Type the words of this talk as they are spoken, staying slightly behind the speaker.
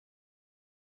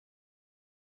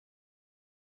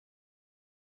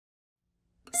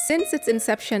Since its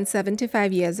inception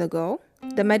 75 years ago,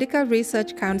 the Medical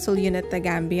Research Council Unit, the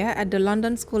Gambia, at the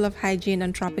London School of Hygiene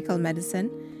and Tropical Medicine,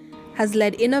 has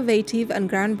led innovative and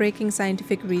groundbreaking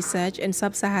scientific research in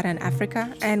Sub-Saharan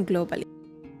Africa and globally.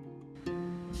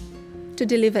 To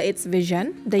deliver its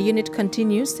vision, the unit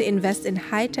continues to invest in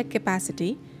high-tech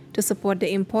capacity to support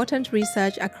the important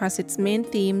research across its main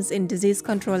themes in disease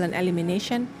control and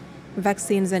elimination,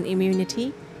 vaccines and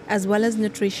immunity, as well as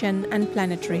nutrition and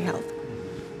planetary health.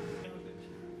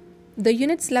 The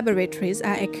unit's laboratories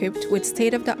are equipped with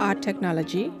state-of-the-art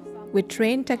technology, with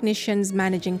trained technicians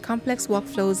managing complex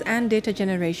workflows and data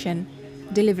generation,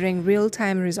 delivering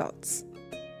real-time results.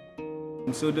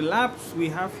 So the labs we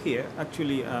have here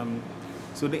actually,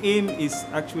 so the aim is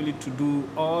actually to do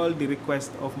all the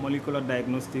requests of molecular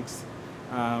diagnostics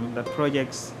that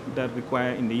projects that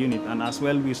require in the unit, and as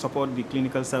well we support the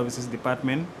clinical services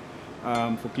department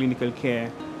for clinical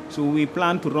care. So we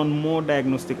plan to run more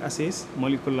diagnostic assays,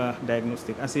 molecular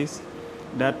diagnostic assays,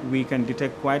 that we can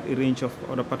detect quite a range of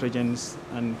other pathogens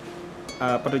and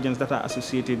pathogens that are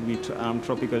associated with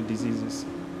tropical diseases.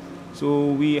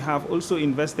 So we have also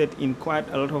invested in quite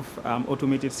a lot of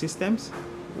automated systems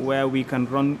where we can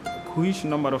run a huge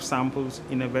number of samples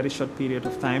in a very short period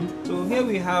of time. So here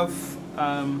we have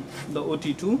the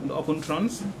OT2, the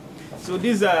Opentrons. So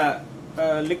these are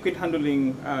liquid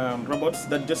handling robots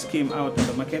that just came out in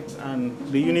the market, and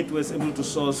the unit was able to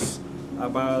source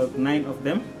about 9 of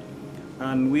them.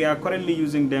 And we are currently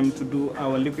using them to do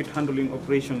our liquid handling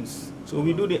operations. So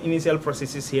we do the initial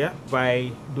processes here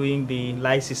by doing the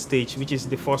lysis stage, which is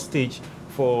the first stage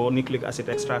for nucleic acid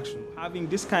extraction. Having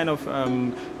this kind of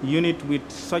unit with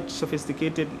such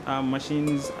sophisticated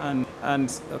machines and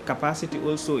capacity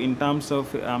also in terms of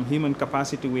human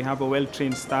capacity, we have a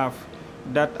well-trained staff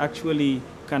that actually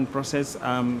can process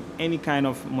any kind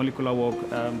of molecular work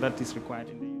that is required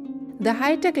in the unit. The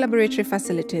high-tech laboratory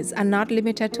facilities are not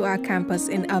limited to our campus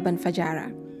in urban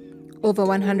Fajara. Over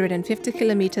 150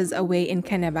 kilometers away in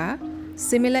Keneba,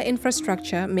 similar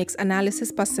infrastructure makes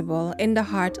analysis possible in the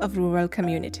heart of rural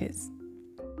communities.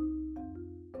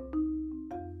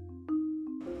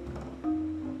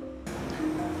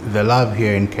 The lab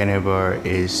here in Keneba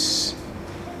is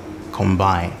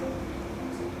combined.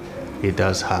 It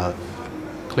does have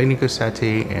clinical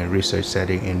setting and research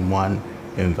setting in one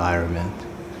environment.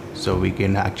 So we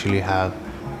can actually have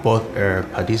both our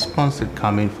participants that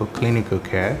come in for clinical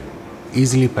care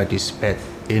easily participate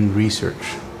in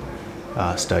research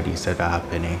studies that are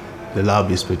happening. The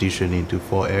lab is partitioned into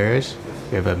 4 areas.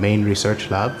 We have a main research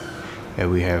lab,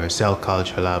 and we have a cell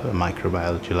culture lab, a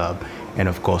microbiology lab, and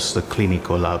of course the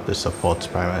clinical lab that supports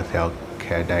primary health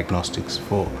care diagnostics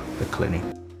for the clinic.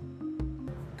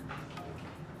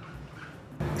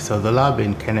 So the lab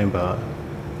in Keneba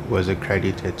was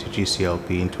accredited to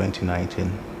GCLP in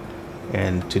 2019,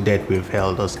 and to date we've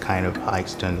held those kind of high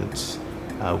standards.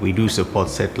 We do support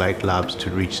satellite labs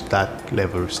to reach that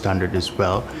level of standard as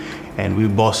well, and we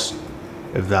boast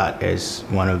of that as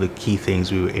one of the key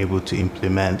things we were able to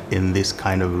implement in this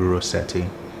kind of rural setting.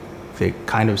 The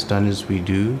kind of standards we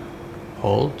do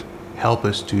hold help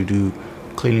us to do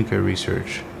clinical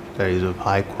research that is of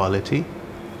high quality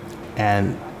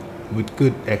and with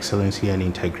good excellency and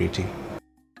integrity.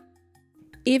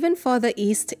 Even further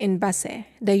east in Basse,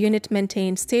 the unit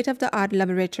maintains state-of-the-art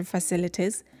laboratory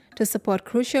facilities to support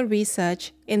crucial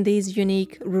research in these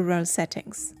unique rural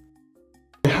settings.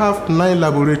 We have 9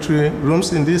 laboratory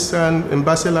rooms in this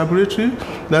Basse laboratory.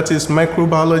 That is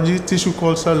microbiology, tissue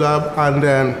culture lab,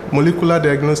 and molecular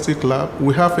diagnostic lab.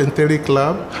 We have enteric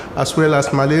lab as well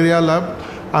as malaria lab.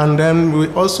 And then we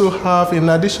also have, in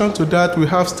addition to that, we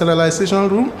have sterilization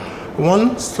room,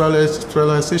 one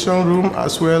sterilization room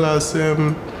as well as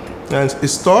a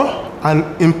store. And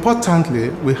importantly,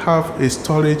 we have a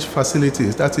storage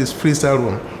facilities, that is freezer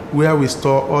room, where we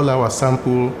store all our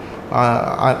samples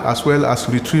as well as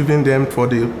retrieving them for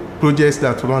the projects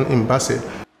that run in Basse.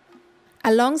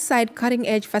 Alongside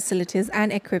cutting-edge facilities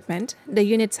and equipment, the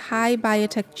unit's high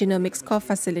biotech genomics core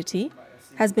facility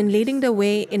has been leading the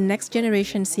way in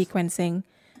next-generation sequencing,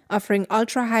 offering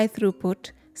ultra-high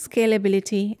throughput,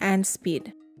 scalability, and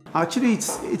speed. Actually,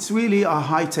 it's really a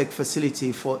high-tech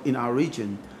facility in our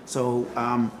region. So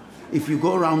if you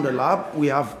go around the lab, we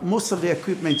have most of the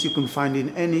equipment you can find in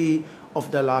any of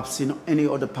the labs in any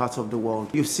other part of the world.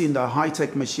 You've seen the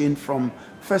high-tech machine from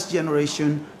first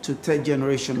generation to third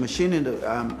generation machine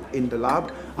in the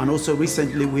lab, and also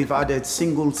recently we've added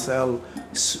single cell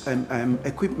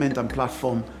equipment and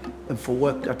platform for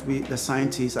work that the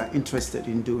scientists are interested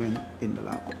in doing in the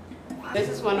lab. This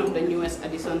is one of the newest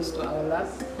additions to our lab.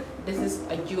 This is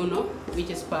a Juno,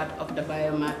 which is part of the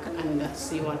Biomark and the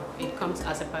C1. It comes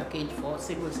as a package for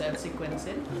single cell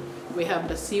sequencing. We have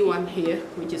the C1 here,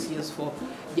 which is used for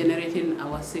generating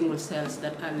our single cells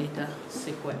that are later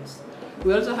sequenced.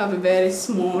 We also have a very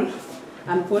small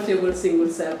and portable single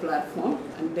cell platform,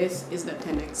 and this is the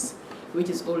 10X,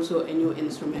 which is also a new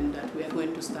instrument that we are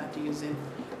going to start using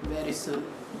very soon.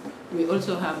 We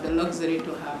also have the luxury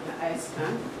to have the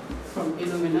iScan from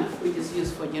Illumina, which is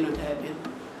used for genotyping.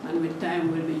 And with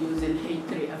time, we'll be using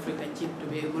H3 Africa chip to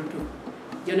be able to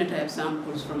genotype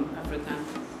samples from African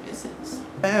patients.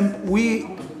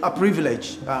 We are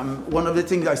privileged. One of the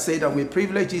things I say that we're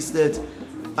privileged is that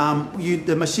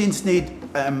the machines need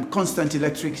constant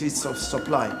electricity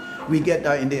supply. We get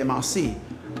that in the MRC.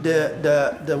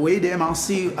 The way the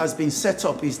MRC has been set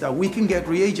up is that we can get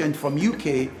reagent from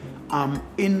UK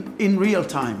in real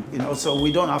time, so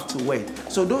we don't have to wait.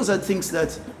 So those are things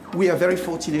that we are very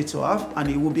fortunate to have, and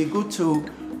it would be good to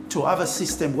have a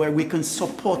system where we can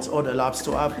support other labs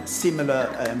to have similar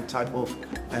type of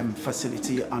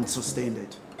facility and sustain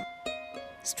it.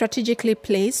 Strategically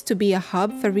placed to be a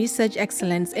hub for research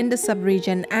excellence in the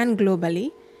sub-region and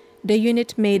globally, the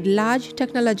unit made large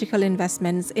technological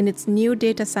investments in its new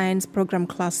data science program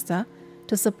cluster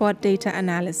to support data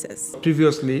analysis.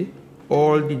 Previously,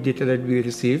 all the data that we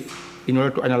receive, in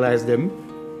order to analyze them,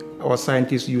 our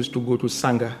scientists used to go to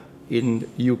Sanga in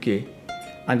UK,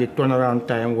 and the turnaround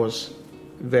time was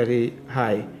very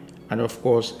high. And of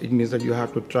course, it means that you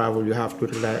have to travel, you have to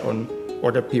rely on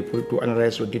other people to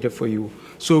analyze your data for you.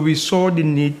 So we saw the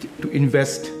need to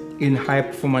invest in high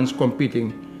performance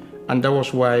computing, and that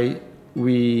was why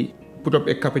we put up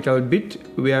a capital bid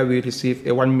where we received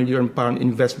a £1 million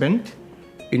investment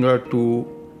in order to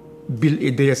build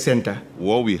a data center.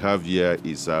 What we have here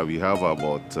is we have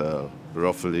about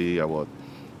roughly about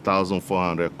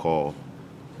 1,400 core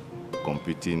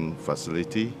computing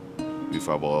facility with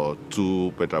about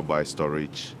 2 petabyte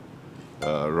storage,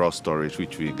 raw storage,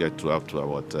 which we get to up to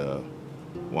about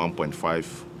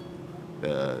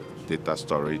 1.5 data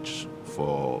storage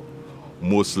for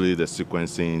mostly the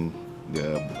sequencing,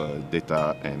 the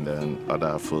data, and then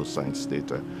other full science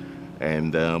data,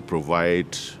 and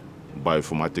provide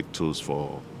bioinformatic tools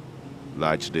for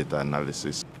large data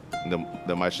analysis.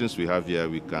 The machines we have here,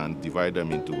 we can divide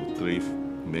them into 3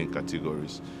 main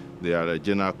categories. They are the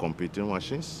general computing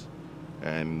machines,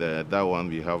 and that one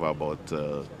we have about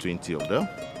 20 of them.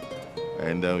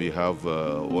 And then we have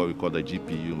what we call the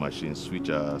GPU machines, which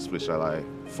are specialized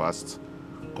fast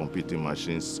computing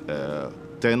machines.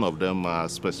 10 of them are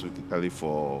specifically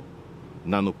for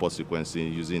nanopore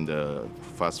sequencing using the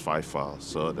FAST5 file,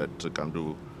 so that it can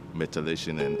do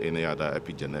methylation and any other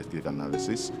epigenetic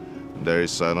analysis. There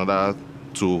is another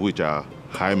 2 which are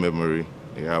high memory.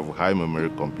 They have high memory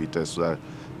computers that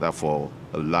for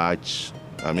a large,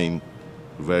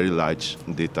 very large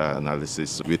data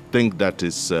analysis. We think that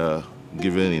is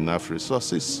given enough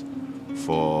resources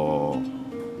for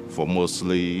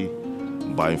mostly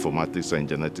bioinformatics and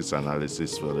genetics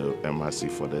analysis for the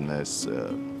MRC for the next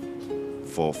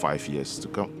 4 or 5 years to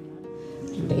come.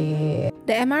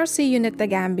 The MRC unit The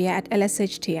Gambia at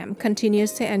LSHTM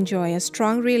continues to enjoy a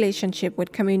strong relationship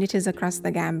with communities across the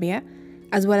Gambia,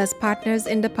 as well as partners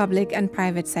in the public and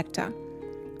private sector.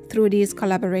 Through these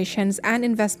collaborations and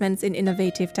investments in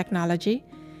innovative technology,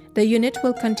 the unit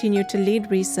will continue to lead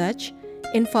research,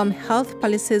 inform health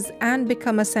policies, and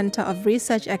become a center of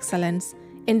research excellence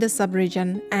in the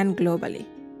sub-region and globally.